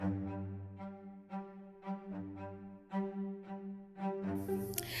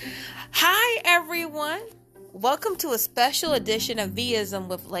Hi, everyone. Welcome to a special edition of Vism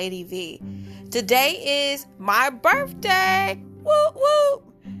with Lady V. Today is my birthday. Woo woo.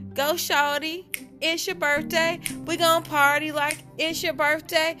 Go, shawty. It's your birthday. We gonna party like it's your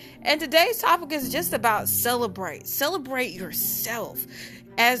birthday. And today's topic is just about celebrate. Celebrate yourself.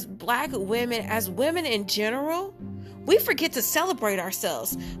 As Black women, as women in general, we forget to celebrate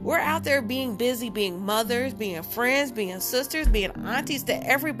ourselves. We're out there being busy, being mothers, being friends, being sisters, being aunties to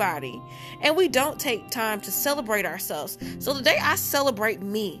everybody. And we don't take time to celebrate ourselves. So today I celebrate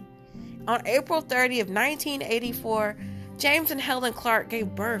me. On April 30th, 1984, James and Helen Clark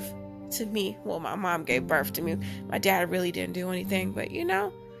gave birth to me. Well, my mom gave birth to me. My dad really didn't do anything, but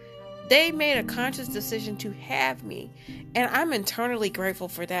they made a conscious decision to have me, and I'm eternally grateful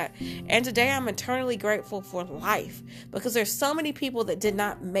for that. And today I'm eternally grateful for life, because there's so many people that did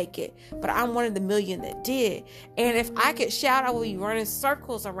not make it, but I'm one of the million that did. And if I could shout, I would be running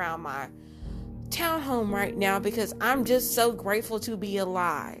circles around my townhome right now, because I'm just so grateful to be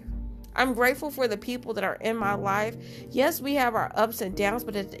alive. I'm grateful for the people that are in my life. Yes, we have our ups and downs,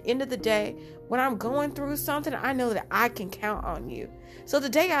 but at the end of the day, when I'm going through something, I know that I can count on you. So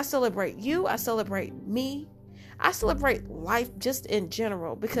today I celebrate you. I celebrate me. I celebrate life just in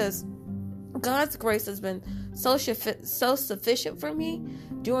general, because God's grace has been so sufficient for me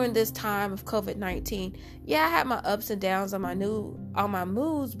during this time of COVID-19. Yeah, I had my ups and downs on my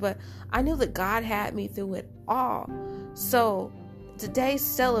moods, but I knew that God had me through it all. So today,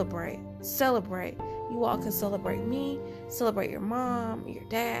 celebrate. You all can celebrate me, celebrate your mom, your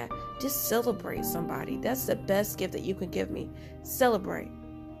dad. Just celebrate somebody. That's the best gift that you can give me. Celebrate.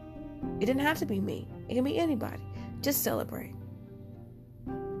 It didn't have to be me. It can be anybody. Just celebrate.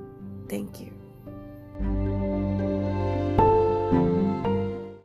 Thank you.